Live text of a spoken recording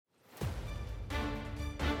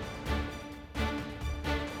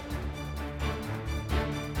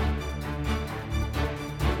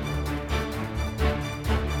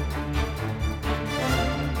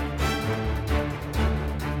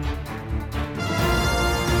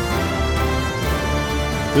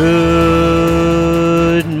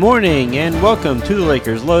Good morning and welcome to the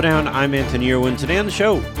Lakers Lowdown. I'm Anthony Irwin. Today on the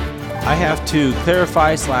show, I have to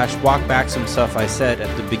clarify / walk back some stuff I said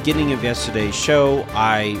at the beginning of yesterday's show.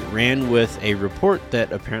 I ran with a report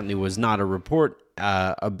that apparently was not a report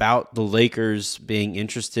about the Lakers being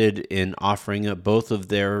interested in offering up both of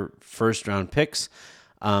their first round picks.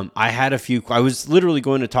 I was literally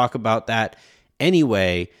going to talk about that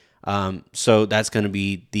anyway, so that's going to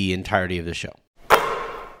be the entirety of the show.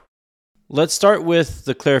 Let's start with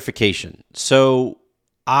the clarification. So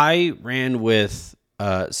I ran with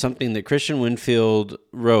something that Christian Winfield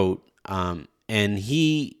wrote, and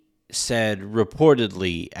he said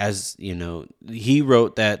reportedly, as you know, he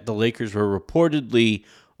wrote that the Lakers were reportedly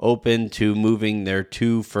open to moving their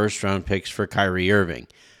 2 first-round picks for Kyrie Irving.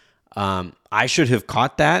 I should have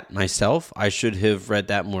caught that myself. I should have read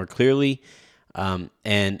that more clearly, and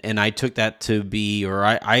I took that to be, or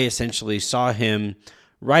I essentially saw him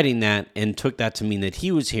writing that and took that to mean that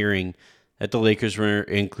he was hearing that the Lakers were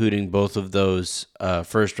including both of those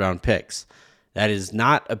first-round picks. That is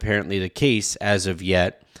not apparently the case as of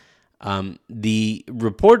yet. The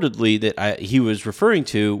reportedly that he was referring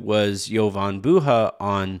to was Jovan Buha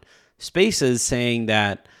on Spaces saying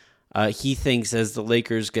that he thinks as the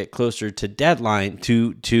Lakers get closer to deadline,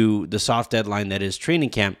 to the soft deadline that is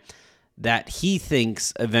training camp, that he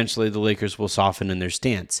thinks eventually the Lakers will soften in their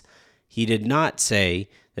stance. He did not say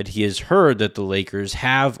that he has heard that the Lakers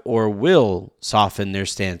have or will soften their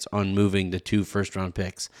stance on moving the 2 first-round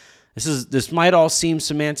picks. This might all seem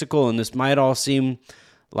semantical, and this might all seem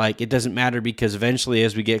like it doesn't matter because eventually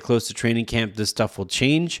as we get close to training camp, this stuff will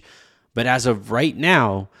change. But as of right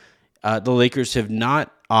now, the Lakers have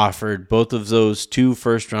not offered both of those 2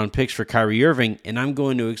 first-round picks for Kyrie Irving, and I'm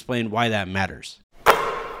going to explain why that matters.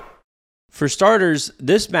 For starters,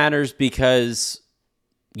 this matters because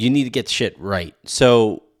you need to get shit right.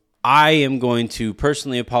 So I am going to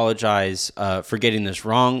personally apologize for getting this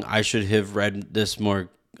wrong. I should have read this more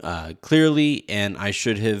clearly, and I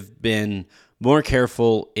should have been more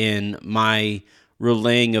careful in my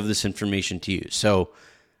relaying of this information to you. So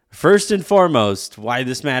first and foremost, why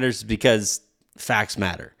this matters is because facts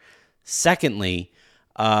matter. Secondly,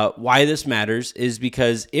 why this matters is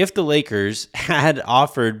because if the Lakers had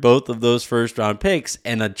offered both of those first-round picks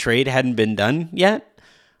and a trade hadn't been done yet,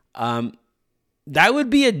 that would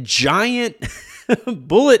be a giant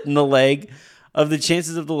bullet in the leg of the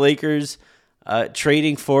chances of the Lakers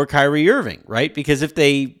trading for Kyrie Irving, right? Because if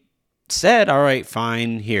they said, all right,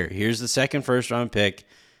 fine, here's the second first-round pick,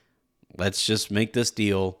 let's just make this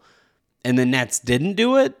deal, and the Nets didn't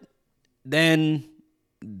do it, then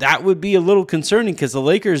that would be a little concerning because the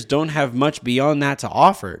Lakers don't have much beyond that to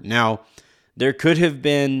offer. Now, there could have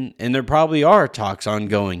been, and there probably are talks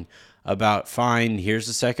ongoing about, fine, here's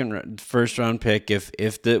the first round pick.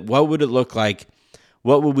 What would it look like?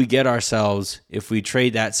 What would we get ourselves if we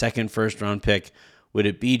trade that first round pick? Would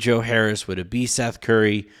it be Joe Harris? Would it be Seth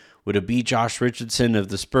Curry? Would it be Josh Richardson of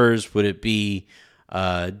the Spurs? Would it be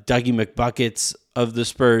Dougie McBuckets of the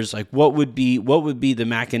Spurs? Like, what would be the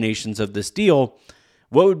machinations of this deal?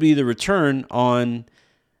 What would be the return on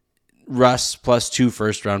Russ plus 2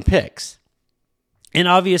 first round picks? And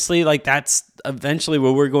obviously, like, that's eventually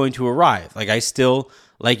where we're going to arrive. Like, I still,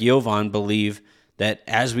 like Jovan, believe that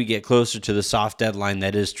as we get closer to the soft deadline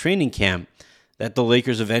that is training camp, that the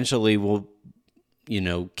Lakers eventually will,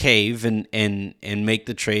 cave and make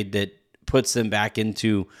the trade that puts them back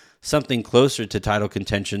into something closer to title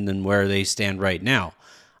contention than where they stand right now.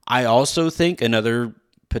 I also think another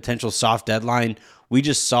potential soft deadline, we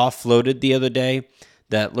just saw floated the other day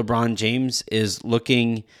that LeBron James is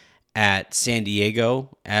looking at San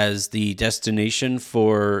Diego as the destination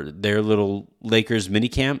for their little Lakers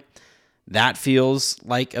minicamp. That feels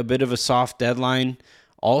like a bit of a soft deadline.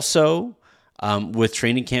 Also, with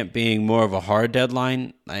training camp being more of a hard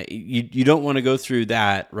deadline, you don't want to go through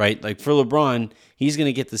that, right? Like for LeBron, he's going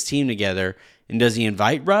to get this team together, and does he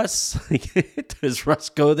invite Russ? Does Russ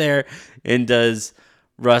go there, and does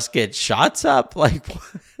Russ get shots up? Like,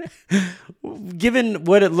 given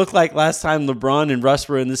what it looked like last time LeBron and Russ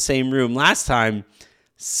were in the same room last time,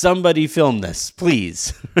 somebody film this,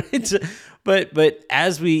 please. But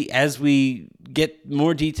as we get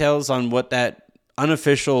more details on what that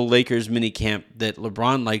unofficial Lakers minicamp that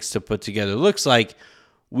LeBron likes to put together looks like,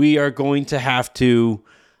 we are going to have to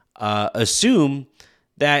assume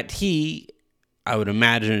that he, I would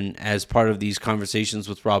imagine, as part of these conversations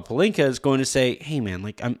with Rob Pelinka, is going to say, hey man,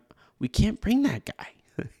 we can't bring that guy.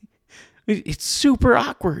 It's super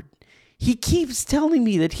awkward. He keeps telling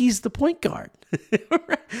me that he's the point guard.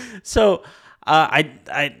 So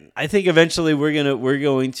I think eventually we're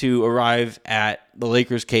going to arrive at the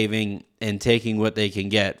Lakers caving and taking what they can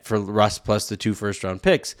get for Russ plus the 2 first-round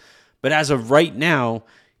picks. But as of right now,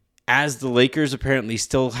 as the Lakers apparently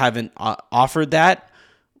still haven't offered that,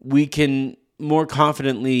 we can more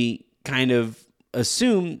confidently kind of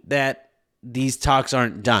assume that these talks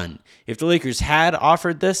aren't done. If the Lakers had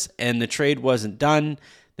offered this and the trade wasn't done,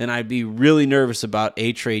 then I'd be really nervous about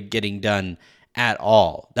a trade getting done at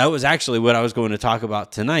all. That was actually what I was going to talk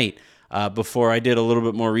about tonight before I did a little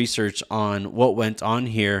bit more research on what went on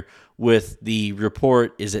here with the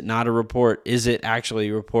report. Is it not a report? Is it actually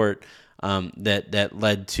a report that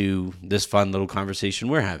led to this fun little conversation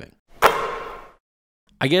we're having?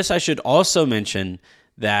 I guess I should also mention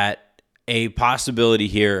that a possibility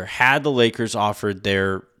here, had the Lakers offered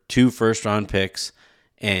their 2 first-round picks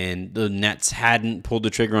and the Nets hadn't pulled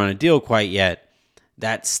the trigger on a deal quite yet,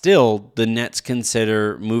 that still the Nets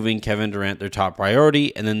consider moving Kevin Durant their top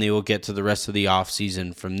priority, and then they will get to the rest of the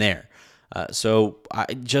offseason from there. So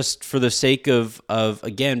just for the sake of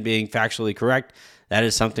again, being factually correct, that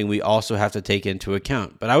is something we also have to take into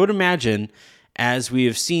account. But I would imagine, as we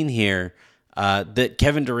have seen here, that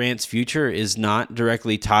Kevin Durant's future is not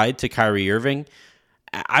directly tied to Kyrie Irving.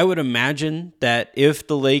 I would imagine that if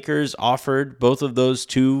the Lakers offered both of those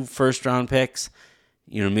 2 first-round picks,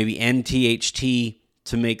 maybe NTHT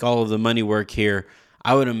to make all of the money work here,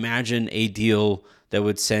 I would imagine a deal that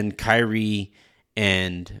would send Kyrie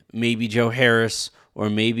and maybe Joe Harris or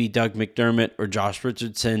maybe Doug McDermott or Josh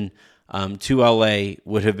Richardson to LA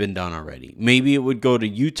would have been done already. Maybe it would go to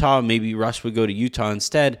Utah. Maybe Russ would go to Utah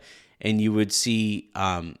instead, and you would see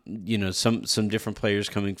some different players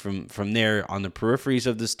coming from there on the peripheries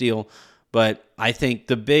of this deal. But I think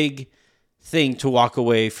the big thing to walk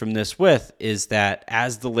away from this with is that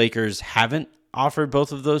as the Lakers haven't offered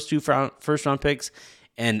both of those 2 first-round picks,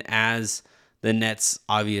 and as the Nets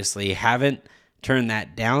obviously haven't turned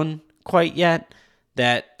that down quite yet,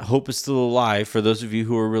 that hope is still alive for those of you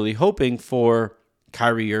who are really hoping for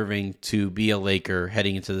Kyrie Irving to be a Laker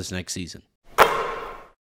heading into this next season.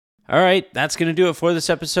 All right, that's going to do it for this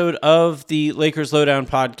episode of the Lakers Lowdown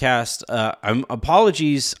podcast.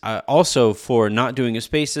 Apologies also for not doing a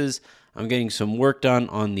Spaces. I'm getting some work done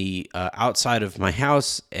on the outside of my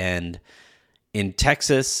house, and in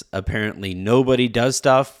Texas, apparently nobody does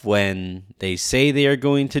stuff when they say they are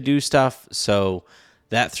going to do stuff, so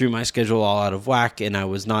that threw my schedule all out of whack, and I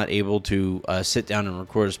was not able to sit down and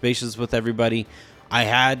record a Spaces with everybody. I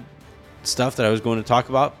had stuff that I was going to talk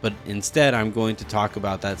about, but instead I'm going to talk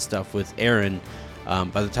about that stuff with Aaron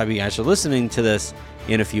by the time you guys are listening to this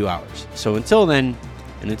in a few hours. So until then,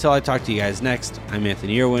 and until I talk to you guys next, I'm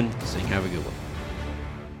Anthony Irwin, saying have a good one.